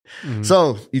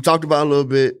So you talked about a little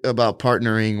bit about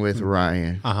partnering with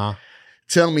Ryan.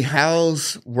 Tell me,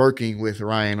 how's working with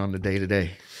Ryan on the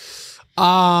day-to-day?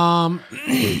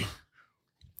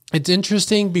 It's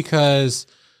interesting because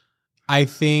I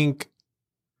think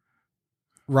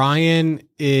Ryan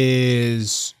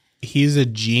he's a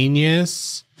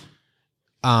genius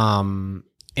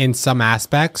in some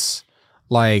aspects,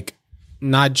 like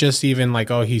not just even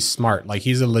like, oh, he's smart. Like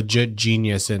he's a legit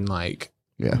genius in like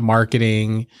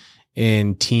marketing,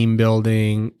 in team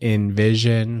building, in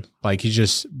vision. Like he's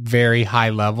just very high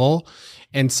level.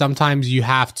 And sometimes you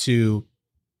have to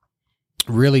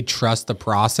really trust the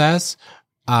process.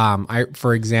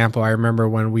 For example, I remember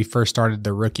when we first started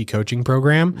the rookie coaching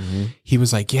program, he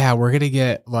was like, yeah, we're going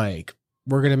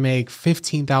to make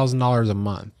 $15,000 a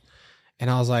month. And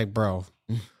I was like, bro,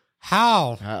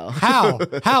 how,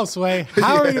 Sway?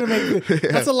 How are we going to make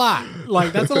this? That's a lot.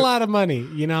 Like, that's a lot of money.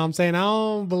 You know what I'm saying? I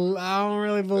don't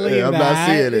really believe that. I'm not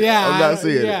seeing it. Yeah. I'm not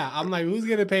seeing it. Yeah. I'm like, who's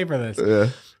going to pay for this? Yeah.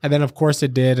 And then of course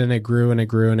it did. And it grew and it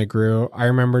grew and it grew. I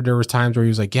remember there was times where he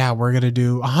was like, yeah, we're going to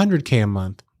do $100K a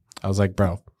month. I was like,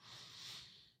 bro,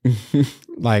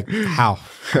 like how?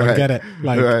 I don't get it.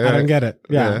 Like, I don't get it.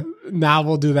 Yeah. Now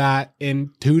we'll do that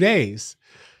in 2 days.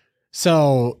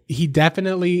 So he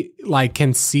definitely like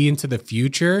can see into the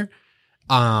future.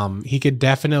 He could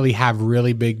definitely have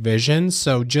really big visions.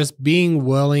 So just being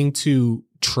willing to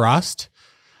trust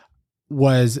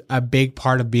was a big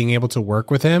part of being able to work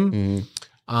with him.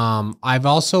 I've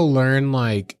also learned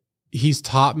like he's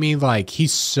taught me like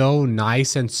he's so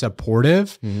nice and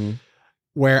supportive.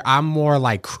 Where I'm more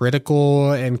like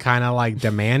critical and kind of like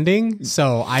demanding.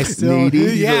 So I still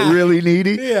needy, really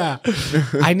needy. Yeah.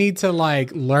 I need to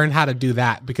like learn how to do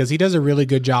that because he does a really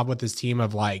good job with his team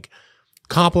of like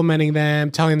complimenting them,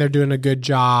 telling them they're doing a good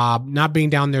job, not being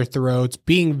down their throats,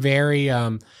 being very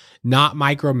not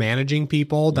micromanaging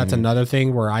people. That's another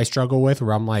thing where I struggle with,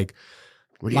 where I'm like,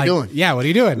 what are you doing? Yeah, what are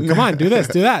you doing? Come on, do this,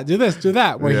 do that, do this, do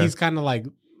that. Where he's kind of like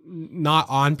not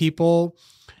on people.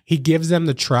 He gives them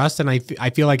the trust, and I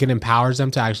feel like it empowers them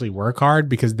to actually work hard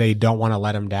because they don't want to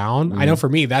let him down. I know for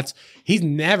me, he's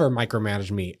never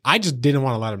micromanaged me. I just didn't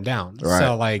want to let him down. Right.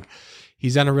 So like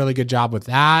he's done a really good job with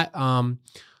that.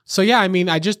 So yeah, I mean,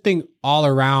 I just think all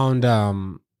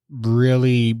around,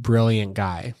 really brilliant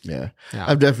guy. Yeah.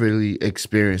 I've definitely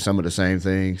experienced some of the same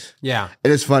things. Yeah.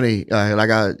 And it's funny,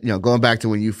 going back to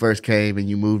when you first came and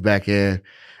you moved back in,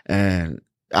 and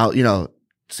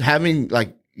having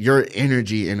like your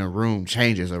energy in a room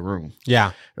changes a room.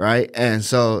 Yeah. Right. And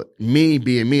so me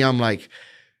being me, I'm like,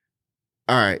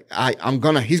 all right,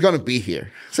 he's gonna be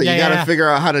here. So you gotta figure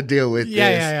out how to deal with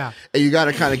this. And you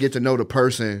gotta kind of get to know the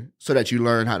person so that you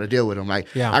learn how to deal with them.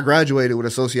 Like I graduated with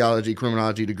a sociology,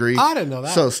 criminology degree. I didn't know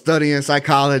that. So studying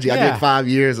psychology, I did 5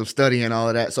 years of studying all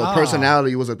of that. So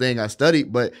personality was a thing I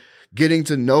studied, but getting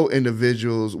to know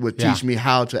individuals would teach me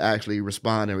how to actually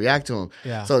respond and react to them.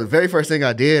 Yeah. So the very first thing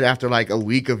I did after like a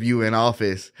week of you in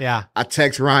office, I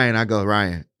text Ryan. I go,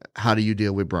 Ryan, how do you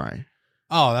deal with Brian?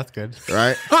 Oh, that's good.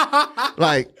 Right?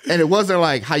 And it wasn't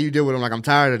like how you deal with him, like I'm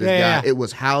tired of this guy. Yeah. It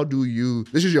was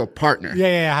this is your partner.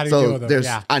 How do you deal with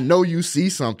him? I know you see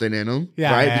something in him,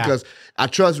 right? Because I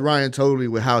trust Ryan totally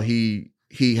with how he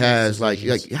has like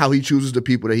how he chooses the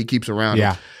people that he keeps around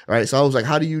him. Right. So I was like,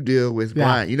 how do you deal with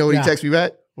Brian? You know what he texts me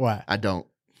back? What? I don't.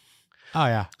 Oh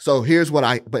yeah. So here's what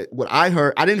I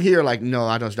heard. I didn't hear like, no,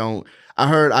 I just don't. I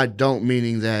heard I don't,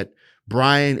 meaning that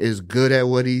Brian is good at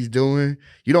what he's doing.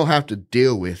 You don't have to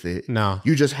deal with it. No.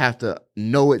 You just have to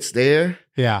know it's there.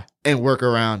 Yeah. And work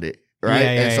around it. Right.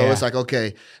 And so it's like,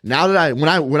 okay, now that when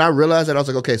I realized that, I was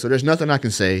like, okay, so there's nothing I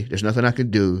can say, there's nothing I can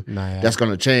do that's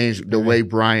going to change the way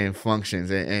Brian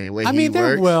functions and the way he works. I mean,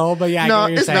 there will, but no,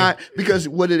 it's not, because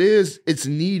what it is, it's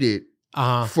needed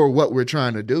for what we're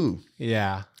trying to do.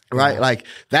 Yeah. Right. Like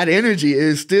that energy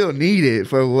is still needed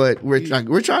for what we're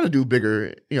trying to do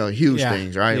bigger, huge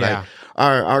things. Right. Like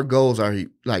our goals are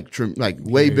like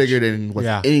way huge. Bigger than what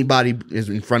anybody is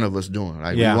in front of us doing.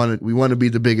 Like we want to be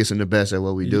the biggest and the best at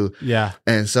what we do. Yeah.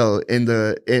 And so in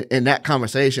that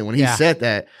conversation, when he said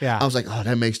that, I was like, oh,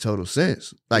 that makes total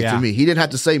sense. Like to me, he didn't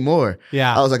have to say more.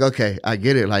 Yeah. I was like, okay, I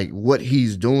get it. Like what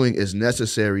he's doing is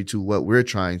necessary to what we're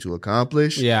trying to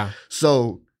accomplish. Yeah.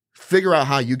 So figure out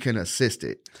how you can assist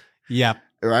it. Yep.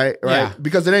 Right? Yeah.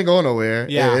 Because it ain't going nowhere.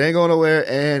 Yeah. It ain't going nowhere.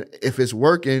 And if it's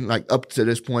working, like up to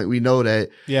this point, we know that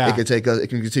it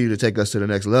can continue to take us to the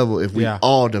next level if we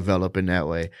all develop in that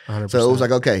way. 100%. So it was like,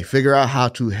 okay, figure out how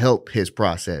to help his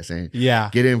process and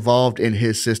get involved in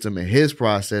his system and his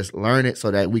process, learn it so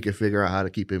that we can figure out how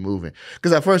to keep it moving.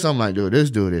 Because at first I'm like, dude,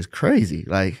 this dude is crazy.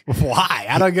 Like, why?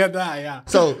 I don't get that. Yeah.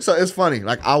 So it's funny.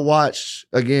 Like I watched,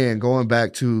 again, going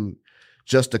back to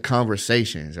just the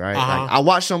conversations, right? Like I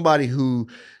watched somebody who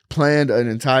planned an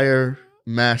entire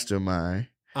mastermind,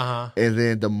 and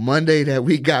then the Monday that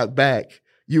we got back,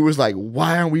 you was like,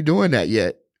 "Why aren't we doing that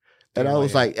yet?" And I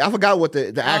was like, I forgot what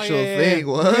the actual thing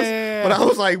was, but I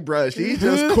was like, "Bruh, she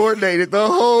just coordinated the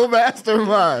whole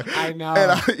mastermind." I know,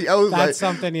 and I was that's like,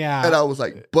 something, and I was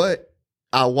like, but.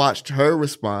 I watched her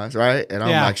response, right? And I'm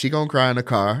like, she gonna cry in the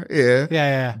car.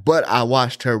 Yeah. But I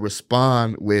watched her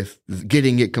respond with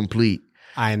getting it complete.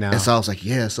 I know. And so I was like,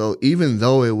 so even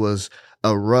though it was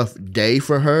a rough day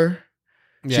for her,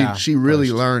 she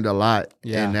really learned a lot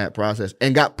in that process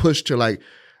and got pushed to like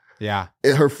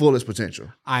her fullest potential.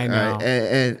 I know. Right?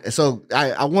 And so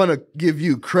I want to give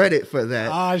you credit for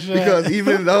that. Because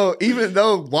even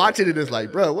though watching it is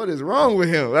like, bro, what is wrong with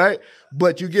him, right?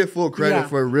 But you get full credit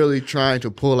for really trying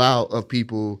to pull out of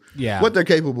people what they're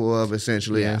capable of,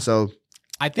 essentially. And so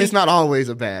I think it's not always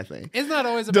a bad thing. It's not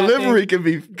always a delivery bad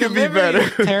thing. can be better.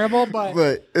 Terrible,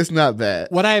 but it's not bad.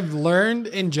 What I've learned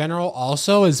in general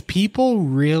also is people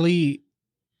really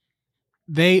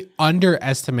they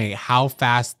underestimate how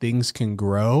fast things can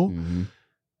grow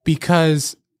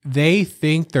because they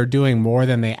think they're doing more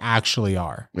than they actually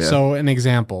are. Yeah. So an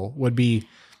example would be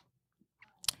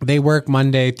they work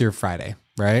Monday through Friday,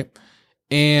 right?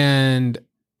 And,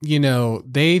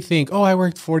 they think, oh, I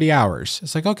worked 40 hours.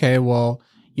 It's like, okay, well,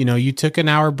 you took an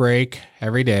hour break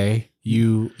every day.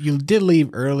 You did leave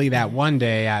early that one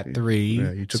day at 3.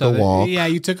 Yeah, you took a walk.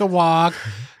 You took a walk.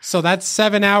 So that's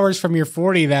 7 hours from your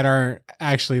 40 that aren't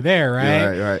actually there,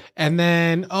 right? Right. And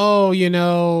then,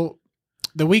 the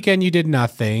weekend you did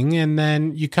nothing. And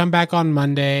then you come back on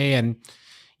Monday and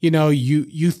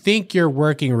you think you're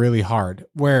working really hard,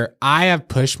 where I have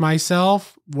pushed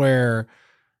myself where,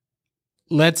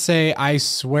 let's say, I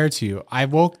swear to you, I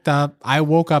woke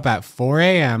up at 4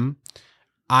 a.m.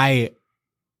 I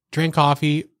drank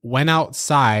coffee, went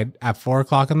outside at 4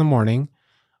 o'clock in the morning,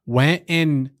 went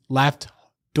and left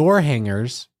door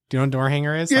hangers. Do you know what a door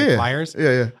hanger is? Like flyers?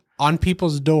 Yeah. On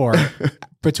people's door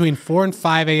between 4 and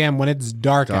 5 a.m. when it's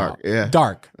dark out. Yeah.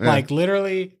 Dark. Yeah. Like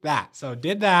literally that. So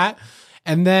did that.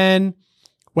 And then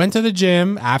went to the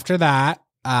gym after that,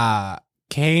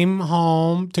 came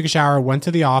home, took a shower, went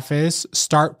to the office,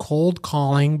 start cold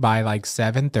calling by like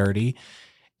 7:30.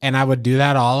 And I would do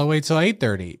that all the way till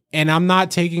 8:30. And I'm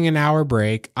not taking an hour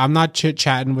break. I'm not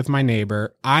chit-chatting with my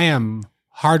neighbor. I am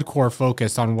hardcore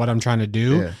focused on what I'm trying to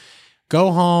do. Yeah.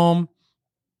 Go home,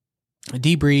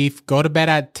 debrief, go to bed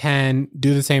at 10,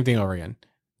 do the same thing over again.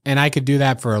 And I could do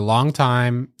that for a long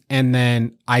time. And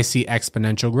then I see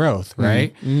exponential growth,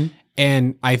 right? Mm-hmm.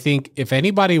 And I think if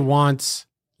anybody wants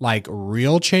like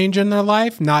real change in their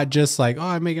life, not just like, oh,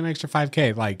 I make an extra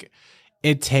 5K, like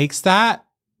it takes that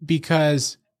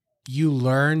because you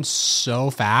learn so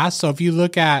fast. So if you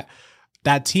look at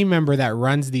that team member that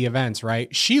runs the events,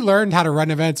 right? She learned how to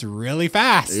run events really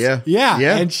fast. Yeah.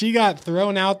 And she got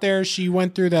thrown out there. She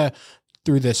went through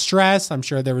the stress. I'm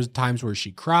sure there was times where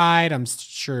she cried. I'm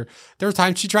sure there were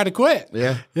times she tried to quit.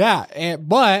 Yeah.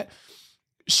 But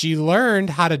she learned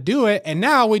how to do it. And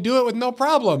now we do it with no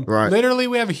problem. Right. Literally,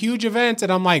 we have a huge event.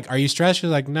 And I'm like, are you stressed?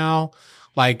 She's like, no.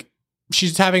 Like,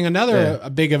 she's having a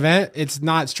big event. It's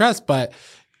not stress, but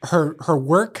her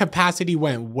work capacity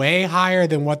went way higher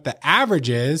than what the average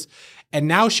is. And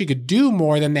now she could do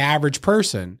more than the average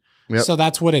person. Yep. So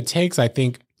that's what it takes, I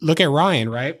think. Look at Ryan,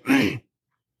 right?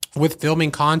 With filming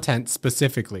content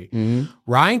specifically. Mm-hmm.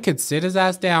 Ryan could sit his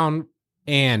ass down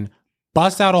and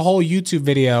bust out a whole YouTube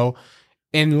video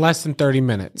in less than 30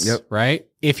 minutes, right?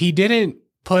 If he didn't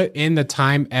put in the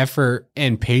time, effort,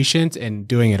 and patience and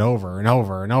doing it over and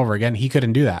over and over again, he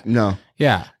couldn't do that. No.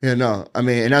 Yeah. Yeah, no. I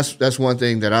mean, and that's one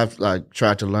thing that I've like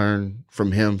tried to learn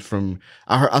from him.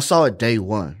 I saw it day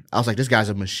one. I was like, this guy's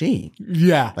a machine.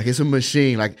 Yeah. Like, it's a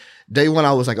machine. Like, day one,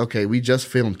 I was like, okay, we just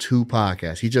filmed 2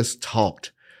 podcasts. He just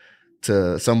talked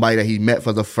to somebody that he met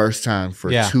for the first time for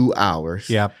 2 hours.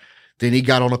 Yep. Then he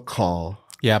got on a call.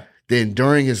 Yep. Then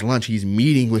during his lunch, he's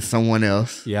meeting with someone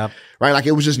else. Yep. Right? Like,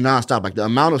 it was just nonstop. Like, the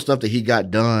amount of stuff that he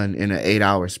got done in an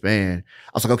 8-hour span,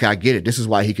 I was like, okay, I get it. This is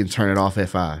why he can turn it off at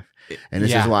 5. And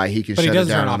this is why he can shut it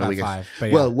down on the weekends.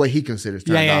 Well, what he considers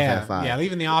turning off at 5. Yeah,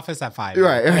 leaving the office at 5.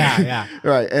 Right. Yeah.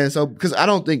 Right. And so, because I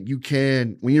don't think you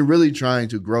can, when you're really trying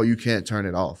to grow, you can't turn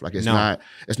it off. Like it's not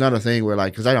a thing where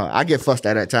like, because I get fussed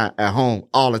at home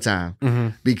all the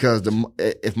time because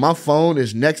if my phone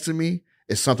is next to me,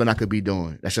 it's something I could be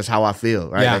doing. That's just how I feel,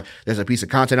 right? Like, there's a piece of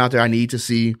content out there I need to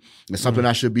see. There's something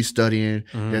I should be studying.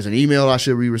 There's an email I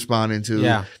should be responding to.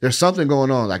 Yeah. There's something going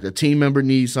on. Like a team member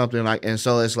needs something, like, and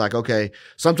so it's like, okay,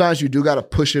 sometimes you do got to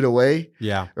push it away.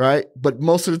 Yeah. Right. But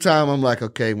most of the time I'm like,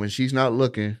 okay, when she's not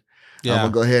looking, I'm gonna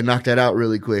go ahead and knock that out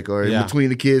really quick. Or in between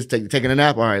the kids taking a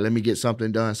nap, all right, let me get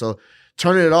something done. So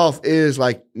turning it off is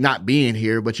like not being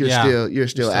here, but you're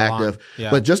still active. Yeah.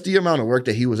 But just the amount of work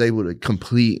that he was able to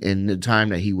complete in the time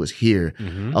that he was here,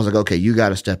 I was like, okay, you got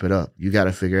to step it up. You got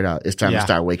to figure it out. It's time to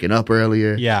start waking up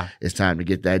earlier. Yeah. It's time to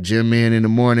get that gym in the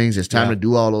mornings. It's time to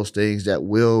do all those things that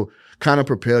will kind of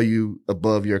propel you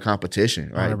above your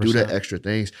competition, right? 100%. Do the extra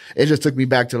things. It just took me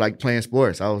back to like playing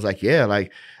sports. I was like, yeah,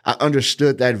 like I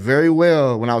understood that very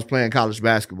well when I was playing college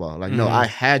basketball. Like, no, I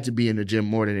had to be in the gym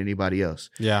more than anybody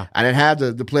else. Yeah. I didn't have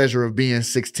the pleasure of being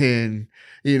 6'10",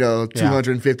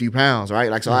 250 pounds, right?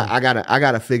 Like, so I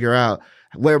gotta figure out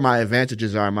where my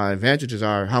advantages are. My advantages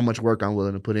are how much work I'm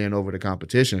willing to put in over the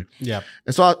competition. Yeah.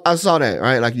 And so I saw that,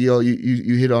 right? Like, you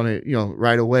hit on it,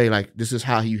 right away. Like, this is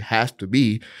how he has to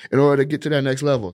be in order to get to that next level.